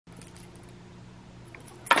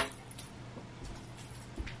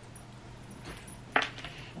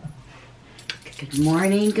Good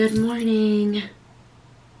morning, good morning.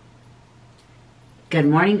 Good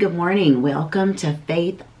morning, good morning. Welcome to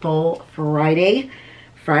Faithful Friday.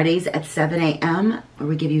 Fridays at 7 a.m. where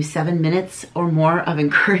we give you 7 minutes or more of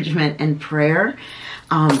encouragement and prayer.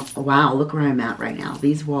 Wow, look where I'm at right now.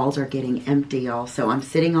 These walls are getting empty, y'all. So I'm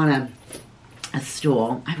sitting on a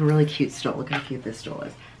stool. I have a really cute stool. Look how cute this stool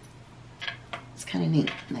is. It's kind of neat.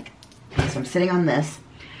 So I'm sitting on this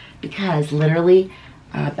because literally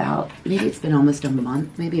maybe it's been almost a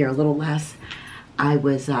month, maybe, or a little less. I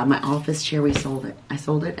was, my office chair, we sold it. I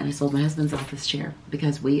sold it and I sold my husband's office chair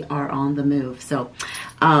because we are on the move. So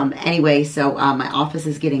anyway, my office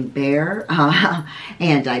is getting bare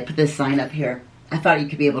and I put this sign up here. I thought you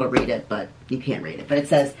could be able to read it, but you can't read it. But it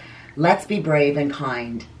says, let's be brave and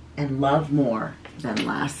kind and love more than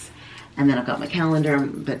less. And then I've got my calendar,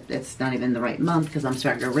 but it's not even the right month because I'm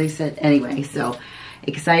starting to erase it. Anyway, so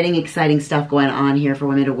exciting stuff going on here for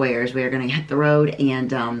Women to Warriors. We are going to hit the road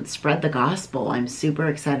and spread the gospel. I'm super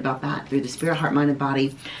excited about that through the spirit, heart, mind, and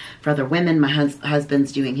body for other women. My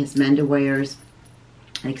husband's doing his Men to Warriors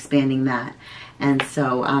and expanding that. And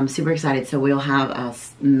so I'm super excited. So we'll have a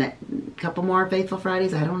couple more Faithful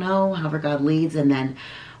Fridays. I don't know, however God leads. And then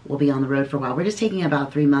we'll be on the road for a while. We're just taking about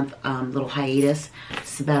a 3-month little hiatus,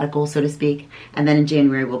 sabbatical, so to speak. And then in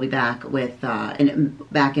January, we'll be back with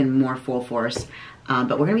back in more full force.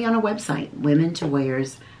 But we're going to be on our website,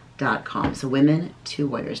 women2warriors.com. So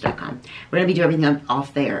women2warriors.com. We're going to be doing everything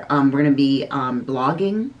off there. We're going to be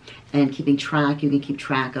blogging and keeping track. You can keep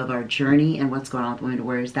track of our journey and what's going on with Women to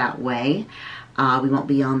Warriors that way. We won't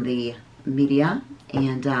be on the media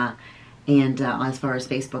and as far as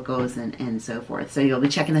Facebook goes and so forth. So you'll be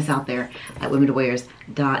checking us out there at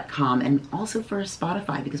women2warriors.com, and also for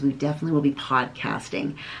Spotify, because we definitely will be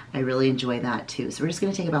podcasting. I really enjoy that too. So we're just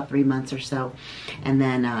going to take about 3 months or so and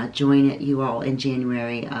then join you all in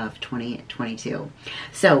January of 2022.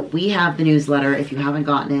 So we have the newsletter. If you haven't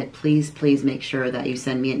gotten it, please make sure that you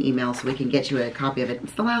send me an email so we can get you a copy of it.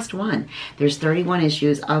 It's the last one. There's 31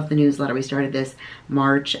 issues of the newsletter. We started this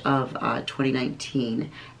March of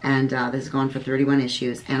 2019. And this has gone for 31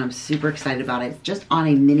 issues, and I'm super excited about it. It's just on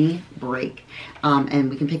a mini break, and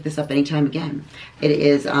we can pick this up anytime again. It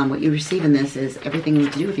is, what you receive in this is everything to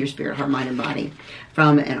do with your spirit, heart, mind, and body.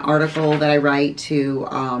 From an article that I write to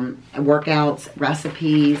workouts,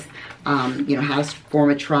 recipes, how to form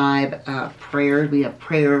a tribe, prayer. We have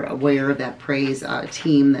Prayer Aware that prays, a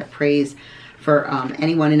team that prays for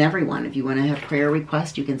anyone and everyone. If you want to have prayer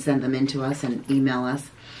requests, you can send them in to us and email us.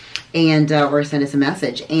 And or send us a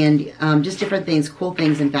message, and just different things, cool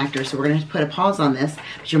things and factors. So we're going to put a pause on this,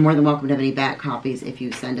 but you're more than welcome to have any back copies if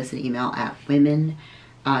you send us an email at women.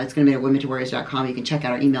 It's going to be at women2warriors.com. You can check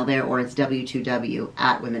out our email there, or it's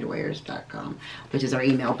w2w@women2warriors.com, which is our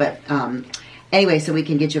email. But anyway, so we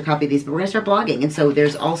can get you a copy of these. But we're going to start blogging, and so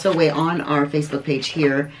there's also a way on our Facebook page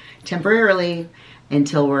here temporarily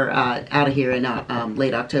until we're out of here in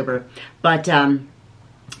late October. But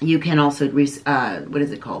you can also, what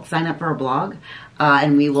is it called? Sign up for our blog,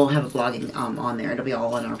 and we will have a blogging on there. It'll be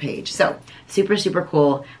all on our page. So super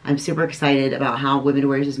cool. I'm super excited about how Women to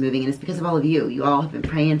Warriors is moving, and it's because of all of you. You all have been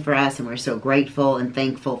praying for us, and we're so grateful and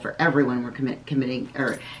thankful for everyone we're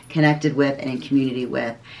connected with and in community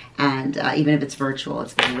with. And even if it's virtual,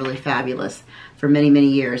 it's been really fabulous. For many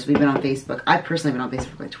years, we've been on Facebook. I personally have been on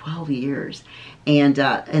Facebook for like 12 years. And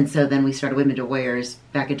so then we started Women to Warriors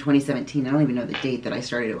back in 2017. I don't even know the date that I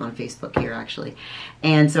started it on Facebook here, actually.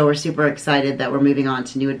 And so we're super excited that we're moving on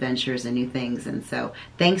to new adventures and new things. And so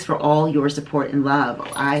thanks for all your support and love.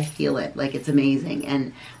 I feel it. Like, it's amazing.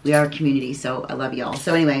 And we are a community, so I love y'all.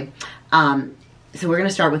 So anyway, so we're going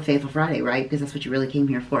to start with Faithful Friday, right? Because that's what you really came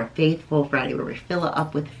here for. Faithful Friday, where we fill it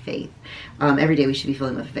up with faith. Every day we should be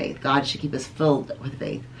filling with faith. God should keep us filled with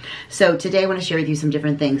faith. So today I want to share with you some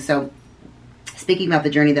different things. So speaking about the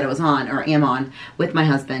journey that I was on, or am on, with my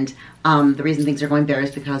husband, the reason things are going bare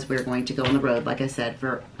is because we're going to go on the road, like I said,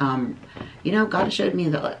 for, God showed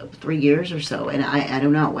me 3 years or so, and I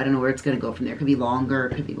don't know. I don't know where it's going to go from there. It could be longer,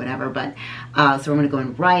 it could be whatever, but, so we're going to go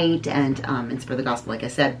and write and spread the gospel, like I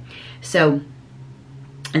said. So,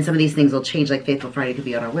 and some of these things will change, like Faithful Friday could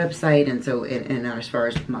be on our website, and so, and as far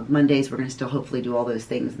as Mondays, we're going to still hopefully do all those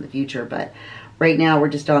things in the future, but right now we're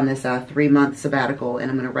just on this 3-month sabbatical, and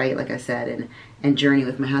I'm going to write, like I said, and journey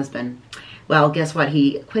with my husband. Well, guess what?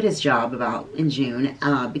 He quit his job in June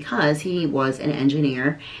because he was an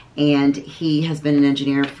engineer, and he has been an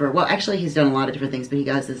engineer for, well, actually he's done a lot of different things, but he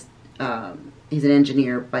does this, he's an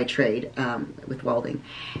engineer by trade with welding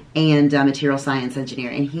and material science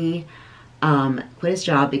engineer, and he quit his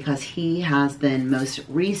job because he has been most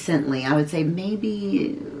recently, I would say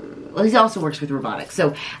maybe well, he also works with robotics.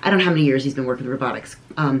 So I don't know how many years he's been working with robotics,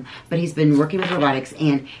 but he's been working with robotics,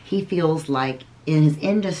 and he feels like in his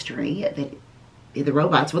industry that the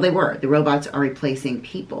robots, well, the robots are replacing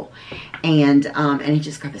people. And he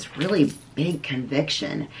just got this really big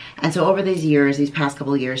conviction. And so over these past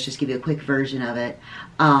couple of years, just give you a quick version of it,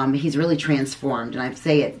 he's really transformed. And I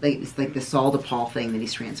say it's like the Saul to Paul thing that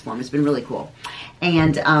he's transformed. It's been really cool.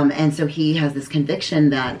 And so he has this conviction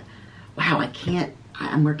that, wow,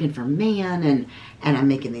 I'm working for man, and I'm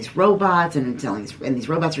making these robots, and these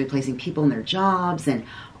robots are replacing people in their jobs, and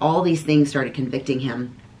all these things started convicting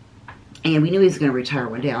him. And we knew he was going to retire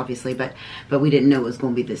one day, obviously, but we didn't know it was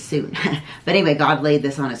going to be this soon. But anyway, God laid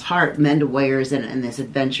this on his heart, men to warriors, and this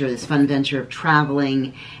adventure, this fun venture of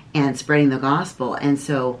traveling and spreading the gospel. And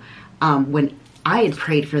so when I had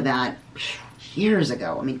prayed for that years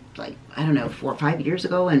ago, I mean, like, I don't know, 4 or 5 years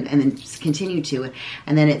ago, and then continued to,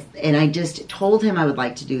 and I just told him I would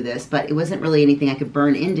like to do this, but it wasn't really anything I could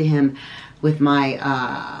burn into him with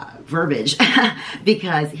my verbiage,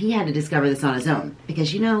 because he had to discover this on his own.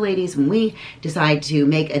 Because, ladies, when we decide to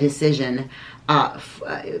make a decision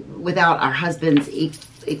without our husband's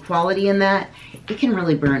equality in that, it can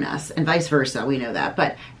really burn us, and vice versa. We know that.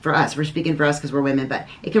 But for us, we're speaking for us because we're women, but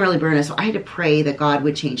it can really burn us. So I had to pray that God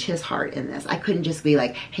would change his heart in this. I couldn't just be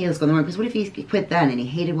like, hey, let's go in the morning, because what if he quit then and he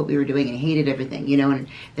hated what we were doing and he hated everything, and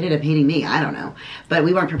they ended up hating me? I don't know. But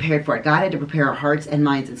we weren't prepared for it. God had to prepare our hearts and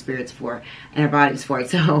minds and spirits and our bodies for it.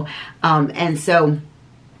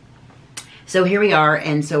 So here we are,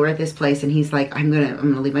 and so we're at this place, and he's like, I'm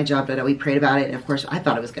gonna leave my job. We prayed about it, and of course, I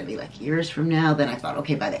thought it was gonna be like years from now. Then I thought,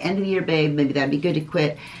 okay, by the end of the year, babe, maybe that'd be good to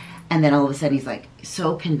quit. And then all of a sudden, he's like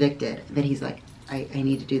so convicted that he's like, I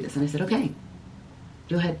need to do this. And I said, okay,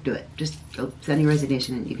 go ahead, do it. Just go send your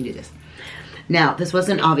resignation, and you can do this. Now, this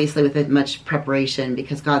wasn't obviously with much preparation,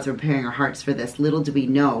 because God's preparing our hearts for this. Little do we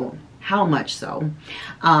know how much so.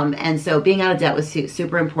 And so being out of debt was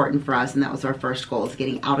super important for us, and that was our first goal, is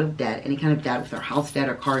getting out of debt, any kind of debt, with our house debt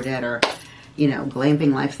or car debt or,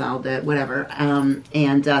 glamping lifestyle debt, whatever.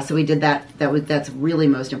 So we did that. That's really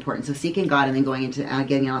most important. So seeking God, and then going into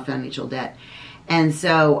getting out of financial debt. And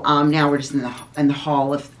so now we're just in the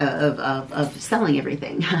hall of selling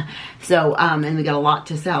everything. So and we got a lot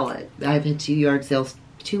to sell. I've had 2 yard sales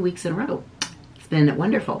 2 weeks in a row. Been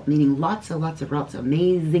wonderful, meaning lots of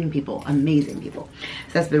amazing people.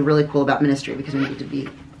 So that's been really cool about ministry, because we need to be,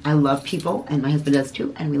 I love people, and my husband does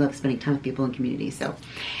too, and we love spending time with people in community. So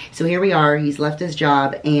here we are. He's left his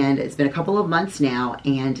job, and it's been a couple of months now,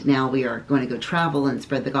 and now we are going to go travel and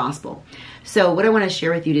spread the gospel. So what I want to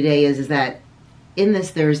share with you today is that in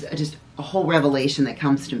this, there's just a whole revelation that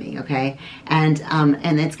comes to me, okay? And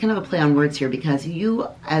it's kind of a play on words here, because you,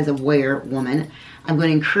 as a warrior woman, I'm going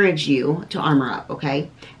to encourage you to armor up,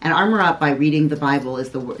 okay? And armor up by reading the Bible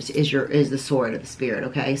is the sword of the Spirit,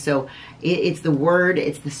 okay? So it's the word,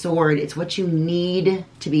 it's the sword, it's what you need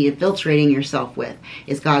to be infiltrating yourself with,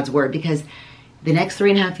 is God's word. Because the next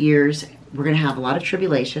 3.5 years, we're going to have a lot of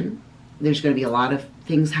tribulation. There's going to be a lot of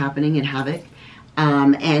things happening and havoc,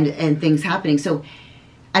 and things happening. So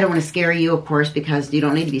I don't want to scare you, of course, because you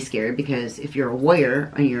don't need to be scared, because if you're a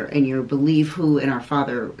warrior and you believe who in our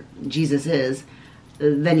Father Jesus is,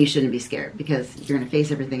 then you shouldn't be scared, because you're going to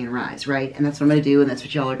face everything and rise, right? And that's what I'm going to do, and that's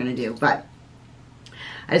what y'all are going to do. But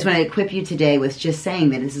I just want to equip you today with just saying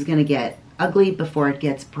that this is going to get ugly before it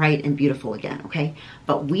gets bright and beautiful again, okay?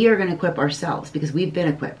 But we are going to equip ourselves, because we've been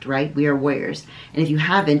equipped, right? We are warriors. And if you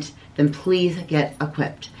haven't, then please get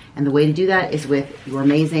equipped. And the way to do that is with your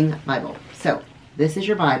amazing Bible. So this is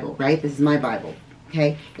your Bible, right? This is my Bible.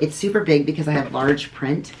 Okay, it's super big because I have large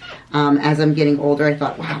print. As I'm getting older, I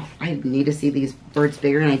thought, wow, I need to see these words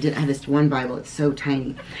bigger, and I didn't have this one Bible. It's so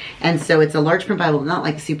tiny. And so it's a large print Bible, not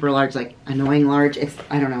like super large, like annoying large. It's,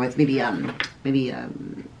 I don't know, it's maybe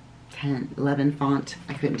 10, 11 font.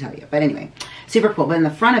 I couldn't tell you. But anyway, super cool. But in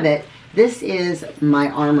the front of it, this is my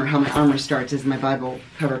armor. How my armor starts is my Bible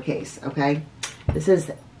cover case, okay? It says,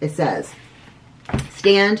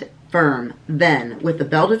 stand firm, then, with the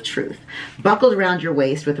belt of truth buckled around your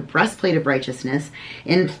waist, with the breastplate of righteousness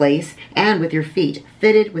in place, and with your feet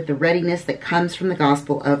fitted with the readiness that comes from the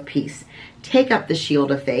gospel of peace. Take up the shield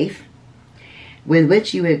of faith, with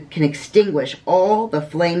which you can extinguish all the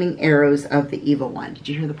flaming arrows of the evil one. Did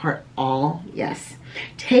you hear the part all? Yes.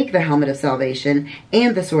 Take the helmet of salvation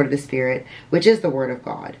and the sword of the Spirit, which is the word of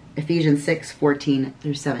God. Ephesians 6:14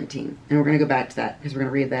 through 17. And we're going to go back to that, because we're going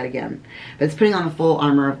to read that again. But it's putting on the full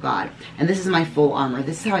armor of God. And this is my full armor.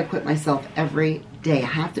 This is how I equip myself every day. I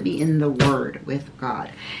have to be in the Word with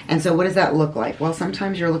God. And so what does that look like? Well,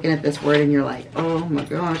 sometimes you're looking at this word and you're like, oh my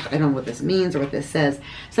gosh, I don't know what this means or what this says.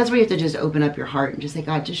 So that's where you have to just open up your heart and just say,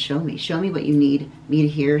 God, just show me. Show me what you need me to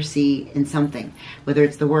hear, see in something. Whether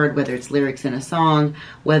it's the Word, whether it's lyrics in a song,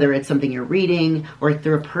 whether it's something you're reading, or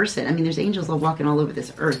through a person. I mean, there's angels all walking all over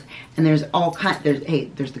this earth. And there's all kinds,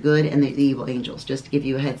 there's the good and the evil angels, just to give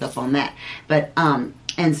you a heads up on that. But,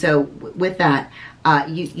 and so with that,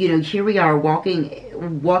 you know, here we are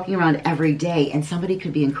walking around every day, and somebody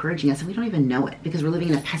could be encouraging us and we don't even know it because we're living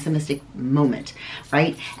in a pessimistic moment,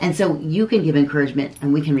 right? And so you can give encouragement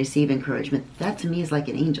and we can receive encouragement. That to me is like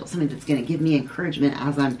an angel, something that's going to give me encouragement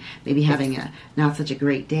as I'm maybe having a not such a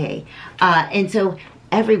great day. And so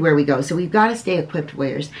everywhere we go, so we've got to stay equipped,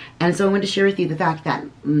 warriors. And so I wanted to share with you the fact that,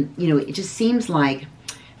 you know, it just seems like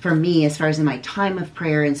for me, as far as in my time of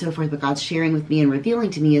prayer and so forth, what God's sharing with me and revealing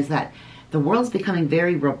to me is that the world's becoming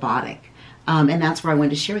very robotic. And that's where I wanted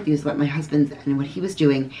to share with you is what my husband and what he was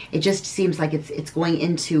doing. It just seems like it's going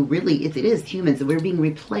into really, it is humans. We're being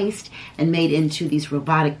replaced and made into these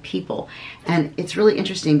robotic people. And it's really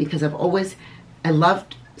interesting because I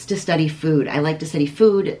loved to study food. I like to study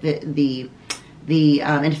food,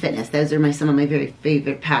 and fitness. Those are some of my very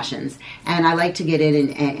favorite passions. And I like to get in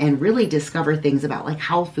and really discover things about like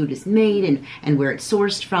how food is made and where it's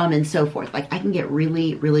sourced from and so forth. Like I can get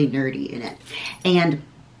really, really nerdy in it. And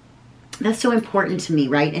that's so important to me,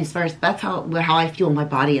 right? And as far as that's how I fuel my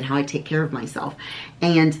body and how I take care of myself.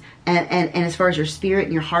 And as far as your spirit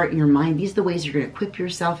and your heart and your mind, these are the ways you're going to equip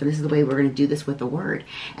yourself, and this is the way we're going to do this with the Word.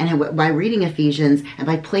 And by reading Ephesians and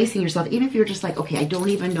by placing yourself, even if you're just like, okay, I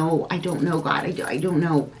don't know, God, I don't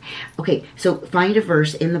know. Okay, so find a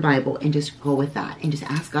verse in the Bible and just go with that, and just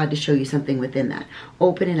ask God to show you something within that.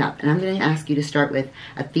 Open it up, and I'm going to ask you to start with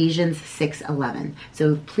Ephesians 6:11.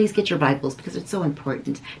 So please get your Bibles because it's so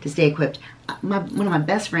important to stay equipped. One of my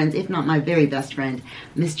best friends, if not my very best friend,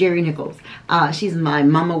 Miss Jerry Nichols. She's my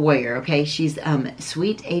mama warrior, okay? She's a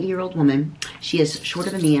sweet 80-year-old woman. She is shorter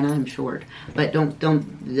than me, and I'm short. But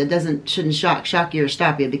shouldn't shock you or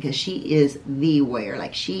stop you because she is the warrior.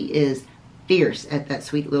 Like, she is fierce at that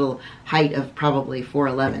sweet little height of probably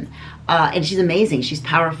 4'11". And she's amazing. She's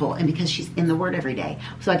powerful. And because she's in the Word every day.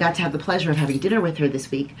 So I got to have the pleasure of having dinner with her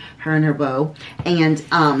this week, her and her beau.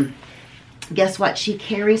 And guess what? She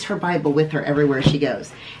carries her Bible with her everywhere she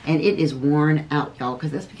goes. And it is worn out, y'all,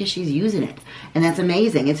 because that's because she's using it. And that's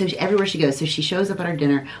amazing. And so everywhere she goes, so she shows up at our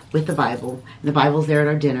dinner with the Bible. And the Bible's there at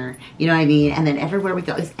our dinner. You know what I mean? And then everywhere we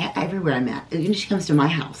go, everywhere I'm at. You know, she comes to my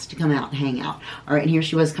house to come out and hang out. And here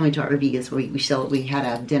she was coming to our RV because we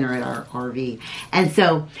had a dinner at our RV. And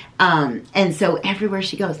so everywhere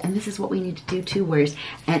she goes, and this is what we need to do too, warriors.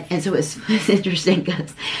 And so it's interesting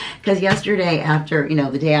because yesterday after, you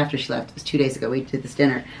know, the day after she left, it was 2 days ago, we did this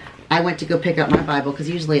dinner. I went to go pick up my Bible because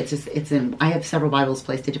usually I have several Bibles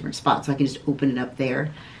placed at different spots, so I can just open it up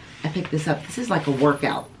there. I picked this up. This is like a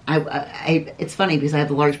workout. It's funny because I have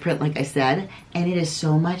the large print, like I said, and it is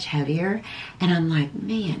so much heavier. And I'm like,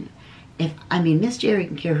 man, Miss Jerry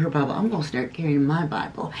can carry her Bible, I'm going to start carrying my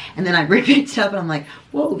Bible. And then I rip it up and I'm like,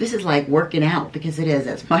 whoa, this is like working out because it is.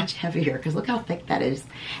 It's much heavier because look how thick that is.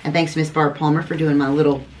 And thanks to Miss Barb Palmer for doing my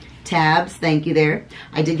little tabs. Thank you there.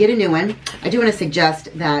 I did get a new one. I do want to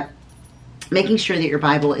suggest that making sure that your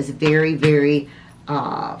Bible is very, very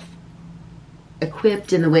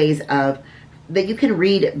equipped in the ways of that you can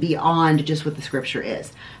read beyond just what the scripture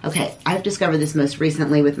is. Okay, I've discovered this most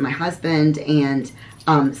recently with my husband and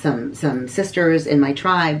some sisters in my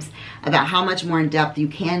tribes about how much more in depth you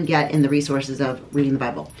can get in the resources of reading the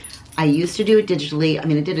Bible. I used to do it digitally. I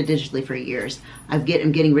did it digitally for years. I'm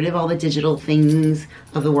getting rid of all the digital things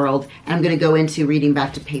of the world, and I'm going to go into reading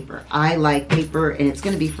back to paper. I like paper, and it's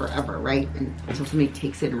going to be forever, right? Until somebody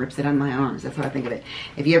takes it and rips it out of my arms. That's how I think of it.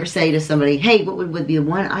 If you ever say to somebody, hey, what would be the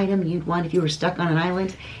one item you'd want if you were stuck on an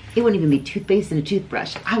island? It wouldn't even be toothpaste and a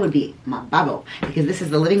toothbrush. I would be my Bible, because this is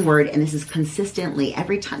the living Word, and this is consistently,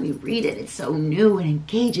 every time you read it, it's so new and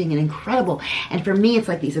engaging and incredible. And for me, it's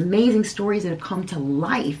like these amazing stories that have come to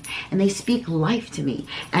life, and they speak life to me.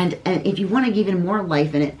 And if you want to give even more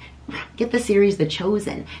life in it, get the series The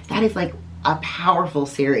Chosen. That is like a powerful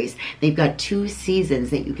series. They've got 2 seasons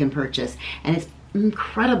that you can purchase, and it's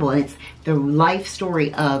incredible. And it's the life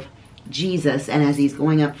story of Jesus, and as he's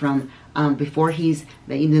going up from before he's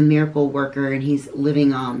the miracle worker, and he's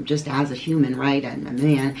living just as a human, right, and a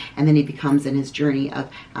man, and then he becomes in his journey of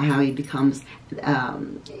how he becomes,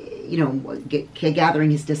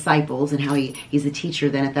 gathering his disciples, and how he's a teacher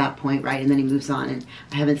then at that point, right, and then he moves on. And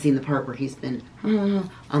I haven't seen the part where he's been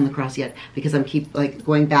on the cross yet, because I'm keep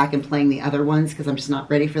going back and playing the other ones, because I'm just not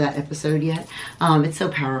ready for that episode yet. It's so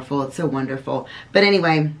powerful, it's so wonderful. But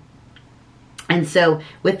anyway, and so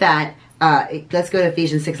with that, let's go to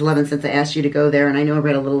Ephesians 6:11, since I asked you to go there, and I know I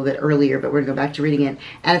read a little bit earlier, but we're going to go back to reading it.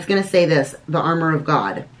 And it's going to say this, the armor of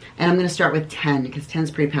God. And I'm going to start with 10, because 10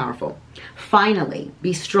 is pretty powerful. Finally,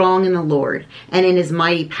 be strong in the Lord and in his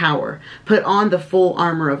mighty power. Put on the full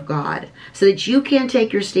armor of God, so that you can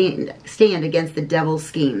take your stand against the devil's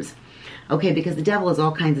schemes. Okay, because the devil has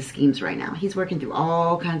all kinds of schemes right now. He's working through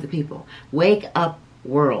all kinds of people. Wake up,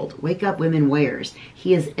 world. Wake up, women warriors.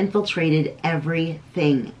 He has infiltrated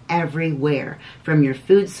everything, everywhere, from your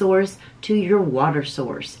food source to your water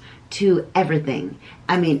source to everything.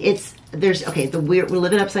 I mean, we're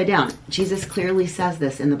living upside down. Jesus clearly says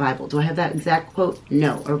this in the Bible. Do I have that exact quote?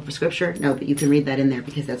 No. Or scripture? No, but you can read that in there,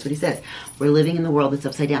 because that's what he says. We're living in the world that's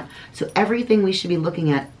upside down. So everything we should be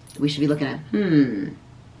looking at, is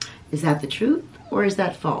that the truth or is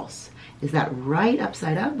that false? Is that right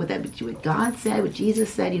upside up? Would that be what God said, what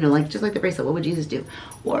Jesus said? Just like the bracelet, what would Jesus do?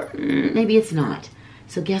 Or maybe it's not.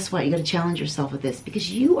 So guess what? You got to challenge yourself with this,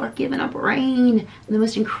 because you are giving a brain, the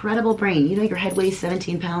most incredible brain. Your head weighs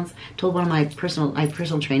 17 pounds. Told one of my personal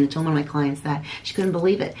trainer, told one of my clients that. She couldn't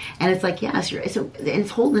believe it. And it's like, yes,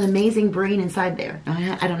 it's holding an amazing brain inside there.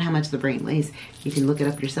 I don't know how much the brain weighs. You can look it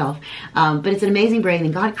up yourself. But it's an amazing brain,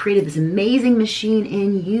 and God created this amazing machine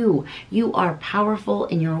in you. You are powerful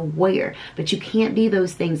and you're aware, but you can't be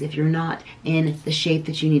those things if you're not in the shape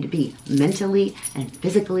that you need to be, mentally and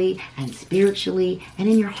physically and spiritually and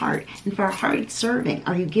in your heart. And for our heart, it's serving.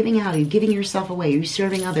 Are you giving out? Are you giving yourself away? Are you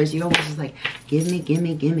serving others? You're always just like, give me, give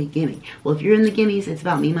me, give me, give me. Well, if you're in the gimmies, it's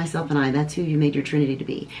about me, myself, and I. That's who you made your Trinity to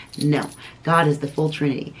be. No, God is the full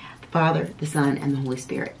Trinity. The Father, the Son, and the Holy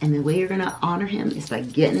Spirit. And the way you're going to honor him is by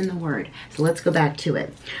getting in the Word. So let's go back to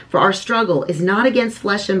it. For our struggle is not against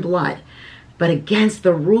flesh and blood, but against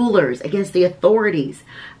the rulers, against the authorities,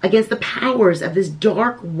 against the powers of this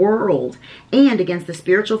dark world, and against the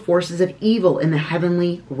spiritual forces of evil in the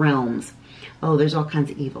heavenly realms. Oh, there's all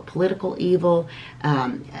kinds of evil. Political evil,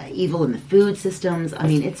 evil in the food systems. I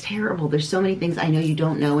mean, it's terrible. There's so many things I know you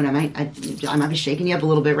don't know, and I might be shaking you up a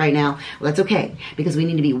little bit right now. Well, that's okay, because we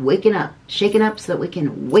need to be waking up, shaken up, so that we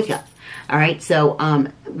can wake up. All right, so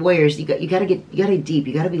warriors, you got to get deep.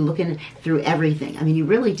 You got to be looking through everything. I mean, you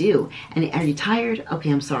really do. And are you tired? Okay,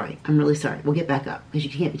 I'm sorry. I'm really sorry. We'll get back up, because you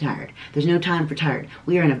can't be tired. There's no time for tired.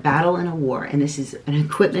 We are in a battle and a war, and this is an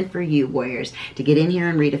equipment for you, warriors, to get in here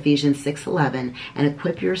and read Ephesians 6:11 and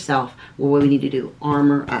equip yourself with what we need to do.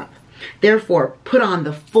 Armor up. Therefore, put on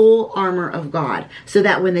the full armor of God, so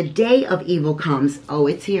that when the day of evil comes, oh,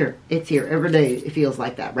 it's here. It's here. Every day it feels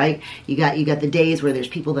like that, right? You got the days where there's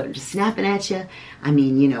people that are just snapping at you. I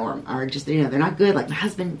mean, are just, they're not good. Like my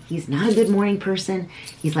husband, he's not a good morning person.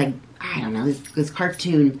 He's like, I don't know, this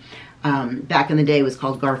cartoon back in the day was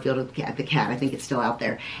called Garfield the cat. I think it's still out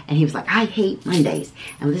there. And he was like, I hate Mondays.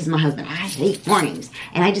 And this is my husband. I hate mornings.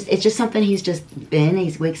 And it's just something he's just been.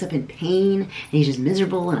 He wakes up in pain and he's just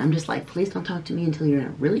miserable. And I'm just like, please don't talk to me until you're in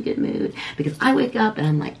a really good mood, because I wake up and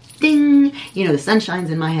I'm like, ding, the sun shines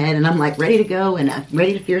in my head and I'm like ready to go and I'm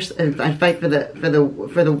ready to fight with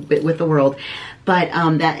the world. But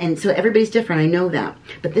and so everybody's different. I know that.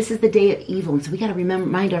 But this is the day of evil, and so we got to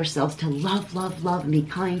remind ourselves to love, love, love, and be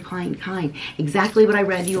kind, kind, kind. Exactly what I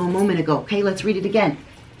read to you a moment ago. Okay, let's read it again.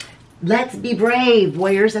 Let's be brave,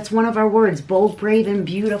 warriors. That's one of our words. Bold, brave, and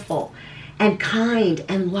beautiful, and kind,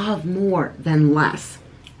 and love more than less.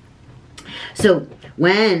 So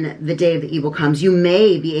when the day of the evil comes, you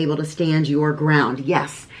may be able to stand your ground.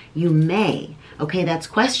 Yes, you may. Okay, that's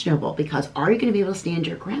questionable, because are you going to be able to stand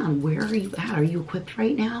your ground? Where are you at? Are you equipped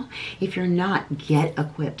right now? If you're not, get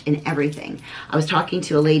equipped in everything. I was talking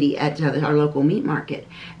to a lady at our local meat market,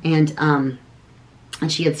 and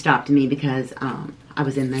she had stopped me because I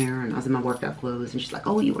was in there and I was in my workout clothes, and she's like,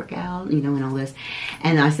 oh, you work out, and all this.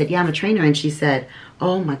 And I said, yeah, I'm a trainer. And she said,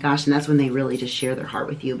 oh my gosh. And that's when they really just share their heart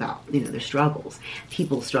with you about, their struggles,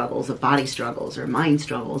 people's struggles, of body struggles or mind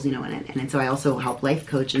struggles, and so I also help life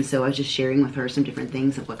coach. And so I was just sharing with her some different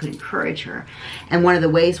things of what could encourage her. And one of the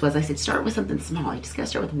ways was, I said, start with something small. You just got to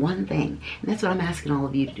start with one thing. And that's what I'm asking all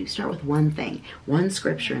of you to do. Start with one thing, one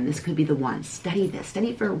scripture. And this could be the one. Study this, study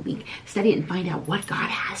it for a week, study it and find out what God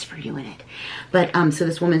has for you in it. But, so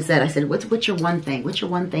this woman said, I said, what's your one thing? What's your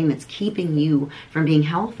one thing that's keeping you from being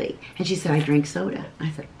healthy? And she said, I drink soda.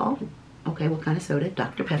 I said, oh, Okay, what kind of soda?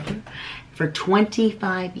 Dr. Pepper. For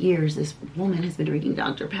 25 years, this woman has been drinking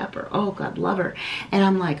Dr. Pepper. Oh, God, love her. And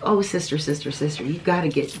I'm like, oh, sister, you've got to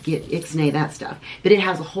get ixnay that stuff. But it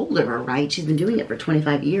has a hold of her, right? She's been doing it for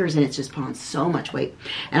 25 years, and it's just put on so much weight.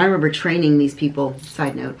 And I remember training these people,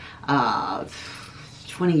 side note,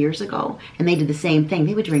 20 years ago, and they did the same thing.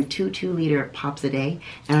 They would drink 2-liter pops a day,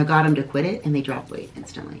 and I got them to quit it, and they dropped weight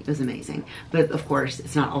instantly. It was amazing. But of course,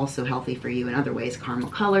 it's not also healthy for you in other ways. Caramel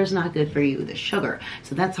color is not good for you, the sugar.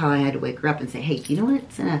 So that's how I had to wake her up and say, hey, do you know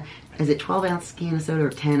what's in a, is it 12-ounce can of soda or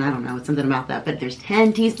 10? I don't know. It's something about that. But there's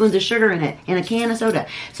 10 teaspoons of sugar in it in a can of soda.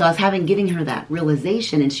 So I was giving her that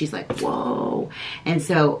realization, and she's like, whoa. And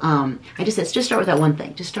so I just said, just start with that one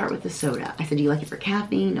thing. Just start with the soda. I said, do you like it for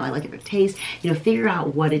caffeine? No, I like it for taste. You know, figure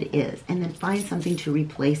out what it is, and then find something to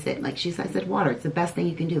replace it. Like I said, water. It's the best thing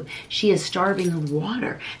you can do. She is starving of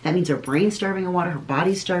water. That means her brain's starving of water. Her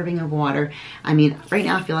body's starving of water. I mean, right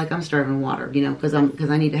now I feel like I'm starving of water, you know, because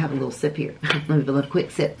I need to have a little sip here. Let me have a little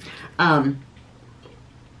quick sip. That's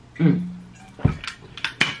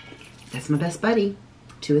my best buddy.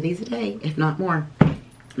 2 of these a day, if not more.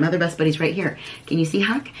 My other best buddy's right here. Can you see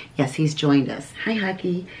Huck? Yes, he's joined us. Hi,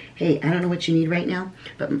 Hucky. Hey, I don't know what you need right now,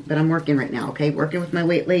 but I'm working right now, okay? Working with my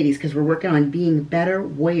ladies, because we're working on being better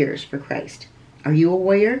warriors for Christ. Are you a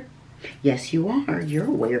warrior? Yes, you are. You're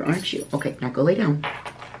a warrior, aren't you? Okay, now go lay down.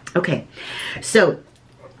 Okay, so,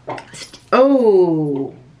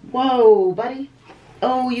 oh, whoa, buddy.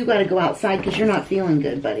 Oh, you got to go outside because you're not feeling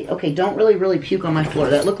good, buddy. Okay, don't really puke on my floor.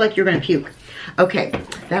 That looked like you're going to puke. Okay,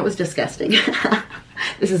 that was disgusting.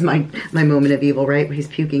 This is my moment of evil, right? Where he's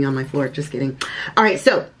puking on my floor. Just kidding. All right,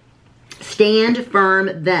 so stand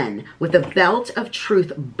firm then with a belt of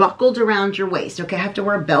truth buckled around your waist. Okay, I have to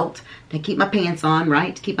wear a belt to keep my pants on,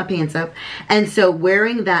 right? To keep my pants up. And so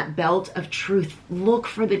wearing that belt of truth, look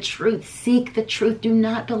for the truth. Seek the truth. Do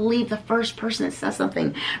not believe the first person that says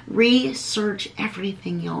something. Research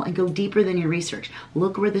everything, y'all, and go deeper than your research.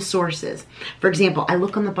 Look where the source is. For example, I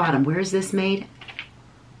look on the bottom. Where is this made?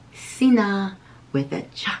 Sina with a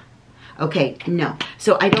cha. Okay, no.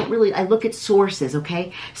 So I look at sources,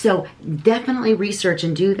 okay? So definitely research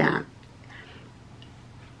and do that.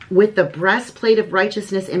 With the breastplate of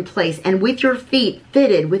righteousness in place, and with your feet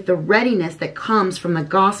fitted with the readiness that comes from the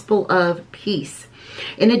gospel of peace.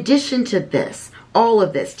 In addition to this, all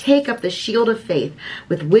of this, take up the shield of faith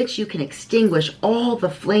with which you can extinguish all the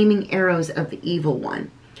flaming arrows of the evil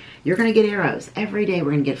one. You're going to get arrows. Every day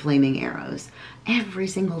we're going to get flaming arrows. Every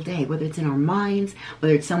single day, whether it's in our minds,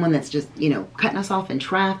 whether it's someone that's just, you know, cutting us off in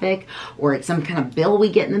traffic, or it's some kind of bill we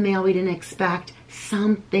get in the mail we didn't expect,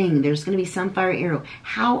 something. There's going to be some fiery arrow.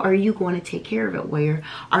 How are you going to take care of it, warrior?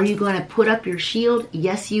 Are you going to put up your shield?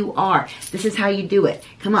 Yes, you are. This is how you do it.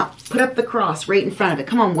 Come on, put up the cross right in front of it.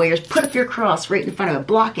 Come on, warriors, put up your cross right in front of it.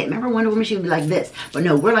 Block it. Remember Wonder Woman, she would be like this. But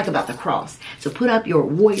no, we're like about the cross. So put up your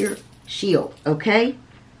warrior shield, okay?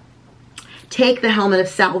 Take the helmet of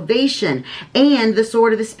salvation and the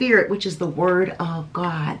sword of the Spirit, which is the Word of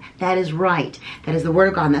God. That is right. That is the Word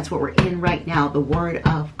of God, and that's what we're in right now, the Word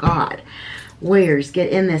of God. Warriors,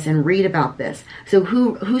 get in this and read about this. So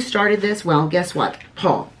who started this? Well, guess what?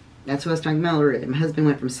 Paul. That's what I was talking about earlier. My husband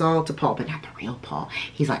went from Saul to Paul, but not the real Paul.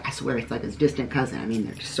 He's like, I swear, it's like his distant cousin. I mean,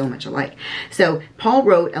 they're just so much alike. So Paul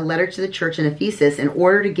wrote a letter to the church in Ephesus in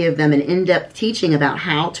order to give them an in-depth teaching about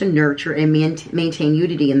how to nurture and maintain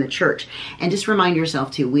unity in the church. And just remind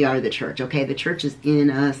yourself, too, we are the church, okay? The church is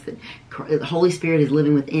in us. The Holy Spirit is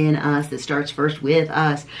living within us. That starts first with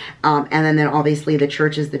us. And then obviously the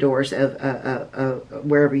church is the doors of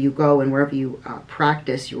wherever you go and wherever you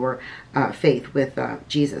practice your faith with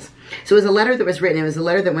Jesus. So it was a letter that was written. It was a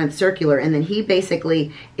letter that went circular, and then he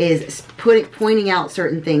basically is pointing out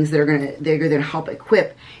certain things that are going to help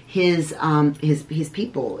equip his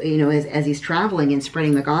people, you know, as he's traveling and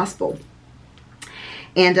spreading the gospel.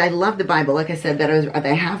 And I love the Bible, like I said, that I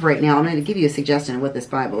have right now. I'm going to give you a suggestion of what this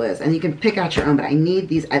Bible is. And you can pick out your own, but I need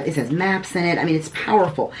these. It says maps in it. I mean, it's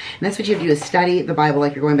powerful. And that's what you have to do, is study the Bible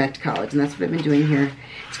like you're going back to college. And that's what I've been doing here.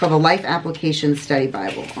 It's called the Life Application Study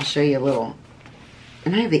Bible. I'll show you a little.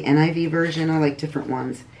 And I have the NIV version. I like different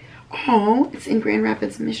ones. Oh, it's in Grand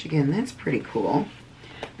Rapids, Michigan. That's pretty cool.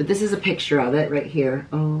 But this is a picture of it right here.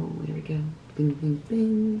 Oh, here we go. Bing, bing,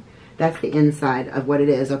 bing. That's the inside of what it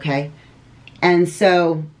is, okay? And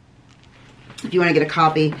so, if you want to get a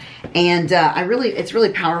copy, and it's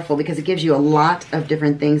really powerful because it gives you a lot of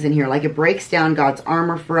different things in here. Like it breaks down God's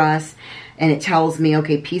armor for us, and it tells me,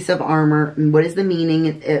 okay, piece of armor, what is the meaning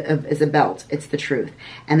is a belt? It's the truth.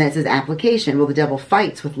 And then it says application. Well, the devil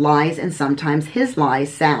fights with lies, and sometimes his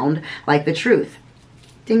lies sound like the truth.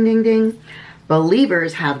 Ding, ding, ding.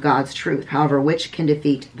 Believers have God's truth, however, which can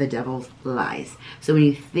defeat the devil's lies. So when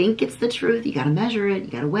you think it's the truth, you got to measure it, you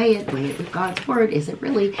got to weigh it with God's word. Is it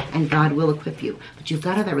really? And God will equip you. But you've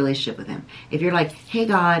got to have that relationship with him. If you're like, hey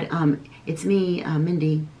God, it's me,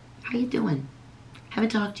 Mindy, how you doing?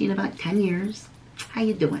 Haven't talked to you in about 10 years. How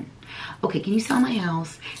you doing? Okay, can you sell my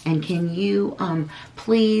house? And can you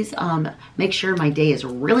please make sure my day is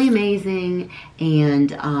really amazing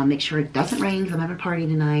and make sure it doesn't rain because I'm having a party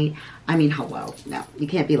tonight. I mean, hello. No, you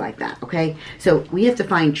can't be like that, okay? So we have to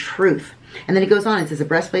find truth. And then it goes on. It says the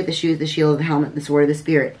breastplate, the shoes, the shield, the helmet, the sword of the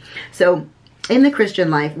Spirit. So in the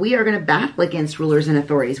Christian life, we are going to battle against rulers and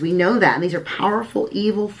authorities. We know that. And these are powerful,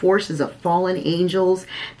 evil forces of fallen angels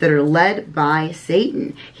that are led by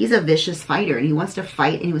Satan. He's a vicious fighter, and he wants to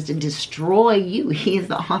fight, and he wants to destroy you. He is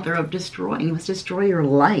the author of destroying. He wants to destroy your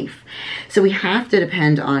life. So we have to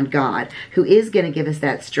depend on God, who is going to give us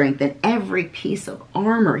that strength and every piece of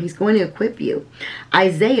armor. He's going to equip you.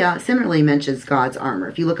 Isaiah similarly mentions God's armor.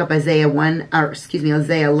 If you look up Isaiah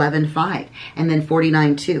 11:5, and then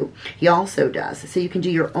 49:2, he also does. So you can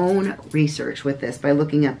do your own research with this by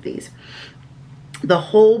looking up these. The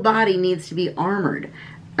whole body needs to be armored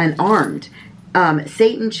and armed.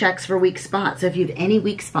 Satan checks for weak spots. So if you have any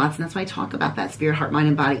weak spots, and that's why I talk about that spirit, heart, mind,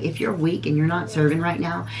 and body. If you're weak and you're not serving right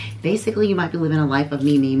now, basically you might be living a life of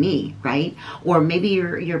me, right? Or maybe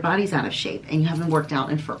your body's out of shape and you haven't worked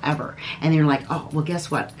out in forever. And you're like, oh, well, guess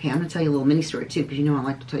what? Okay, I'm going to tell you a little mini story too, because you know I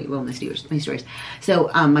like to tell you little mini stories. So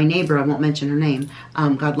my neighbor, I won't mention her name.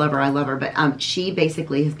 God love her, I love her. But she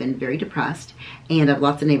basically has been very depressed. And I have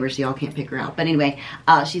lots of neighbors, so y'all can't pick her out. But anyway,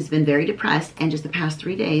 she's been very depressed. And just the past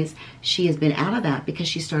 3 days, she has been out of that because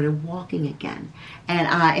she started walking again. And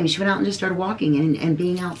I mean, she went out and just started walking and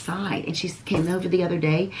being outside. And she came over the other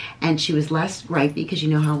day, and she was less gripey, because you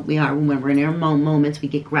know how we are when we're in our moments. We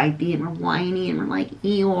get gripey and we're whiny and we're like,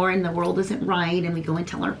 Eeyore, and the world isn't right. And we go and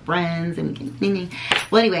tell our friends and we get,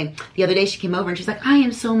 well, anyway, the other day she came over and she's like, I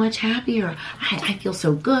am so much happier. I feel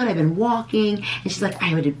so good. I've been walking. And she's like, I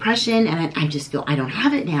have a depression and I just feel I don't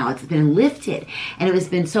have it now. It's been lifted. And it has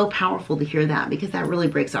been so powerful to hear that, because that really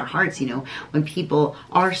breaks our hearts, you know, when people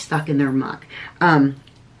are stuck in their muck.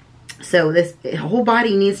 So this whole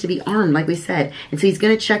body needs to be armed, like we said. And so he's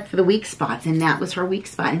going to check for the weak spots. And that was her weak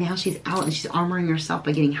spot. And now she's out and she's armoring herself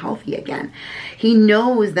by getting healthy again. He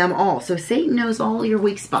knows them all. So Satan knows all your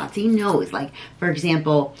weak spots. He knows, like, for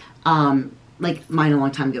example, like mine a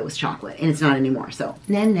long time ago was chocolate, and it's not anymore. So,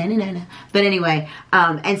 no. But anyway,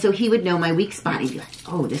 and so he would know my weak spot. He'd be like,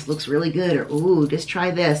 oh, this looks really good, or ooh, just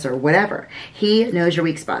try this, or whatever. He knows your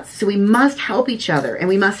weak spots. So we must help each other, and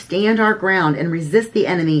we must stand our ground and resist the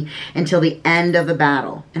enemy until the end of the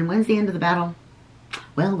battle. And when's the end of the battle?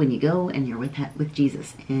 Well, when you go and you're with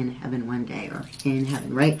Jesus in heaven one day, or in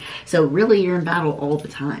heaven, right? So really you're in battle all the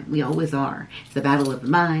time. We always are. It's the battle of the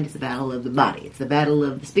mind. It's the battle of the body. It's the battle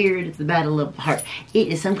of the spirit. It's the battle of the heart. It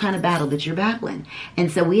is some kind of battle that you're battling.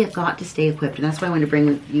 And so we have got to stay equipped. And that's why I want to bring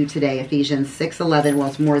with you today Ephesians 6:11. Well,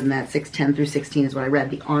 it's more than that. 6:10 through 16 is what I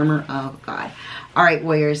read. The armor of God. All right,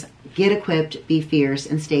 warriors, get equipped, be fierce,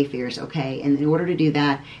 and stay fierce, okay? And in order to do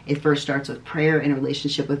that, it first starts with prayer and a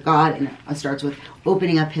relationship with God, and it starts with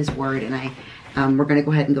opening up His Word. And we're going to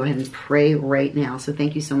go ahead and pray right now. So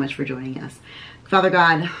thank you so much for joining us. Father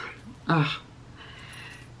God,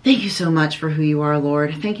 thank you so much for who you are,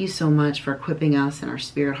 Lord. Thank you so much for equipping us in our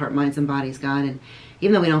spirit, heart, minds, and bodies, God. And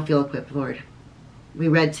even though we don't feel equipped, Lord, we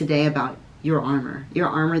read today about your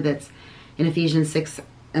armor that's in Ephesians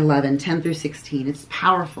 6:11, 10 through 16. It's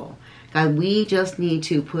powerful. God, we just need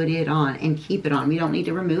to put it on and keep it on. We don't need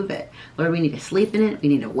to remove it. Lord, we need to sleep in it. We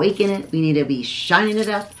need to wake in it. We need to be shining it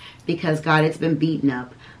up, because, God, it's been beaten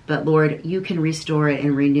up. But, Lord, you can restore it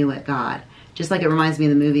and renew it, God. Just like it reminds me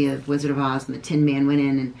of the movie of Wizard of Oz, and the Tin Man went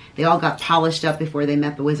in and they all got polished up before they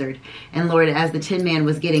met the wizard. And Lord, as the Tin Man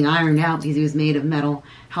was getting ironed out because he was made of metal,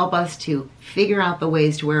 help us to figure out the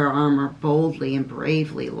ways to wear our armor boldly and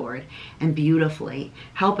bravely, Lord, and beautifully.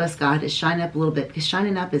 Help us, God, to shine up a little bit, because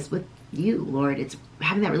shining up is with you, Lord. It's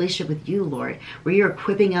having that relationship with you, Lord, where you're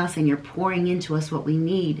equipping us and you're pouring into us what we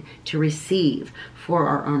need to receive for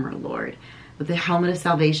our armor, Lord. With the helmet of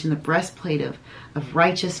salvation, the breastplate of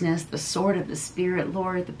righteousness, the sword of the Spirit,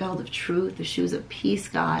 Lord, the belt of truth, the shoes of peace,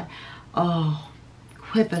 God. Oh,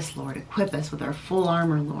 equip us, Lord. Equip us with our full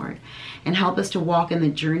armor, Lord. And help us to walk in the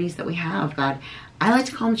journeys that we have, God. I like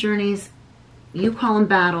to call them journeys. You call them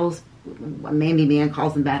battles. Maybe man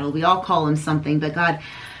calls them battles. We all call them something. But God,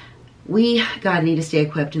 We, God, need to stay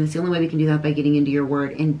equipped, and it's the only way we can do that by getting into your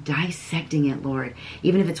word and dissecting it, Lord,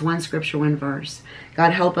 even if it's one scripture, one verse.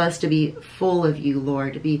 God, help us to be full of you,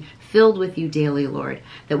 Lord, to be filled with you daily, Lord,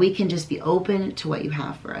 that we can just be open to what you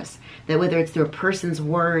have for us, that whether it's through a person's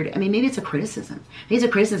word, I mean, maybe it's a criticism. Maybe it's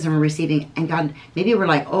a criticism we're receiving, and God, maybe we're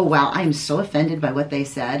like, oh, wow, I am so offended by what they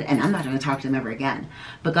said, and I'm not going to talk to them ever again.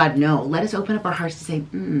 But God, no, let us open up our hearts to say,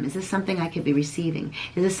 is this something I could be receiving?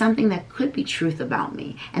 Is this something that could be truth about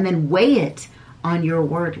me? And then weigh it on your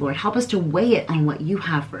word, Lord. Help us to weigh it on what you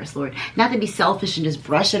have for us, Lord. Not to be selfish and just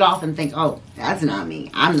brush it off and think, oh, that's not me.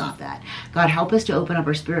 I'm not that. God, help us to open up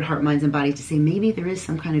our spirit, heart, minds, and bodies to say, maybe there is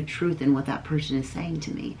some kind of truth in what that person is saying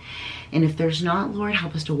to me. And if there's not, Lord,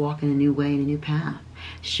 help us to walk in a new way, in a new path.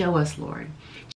 Show us, Lord.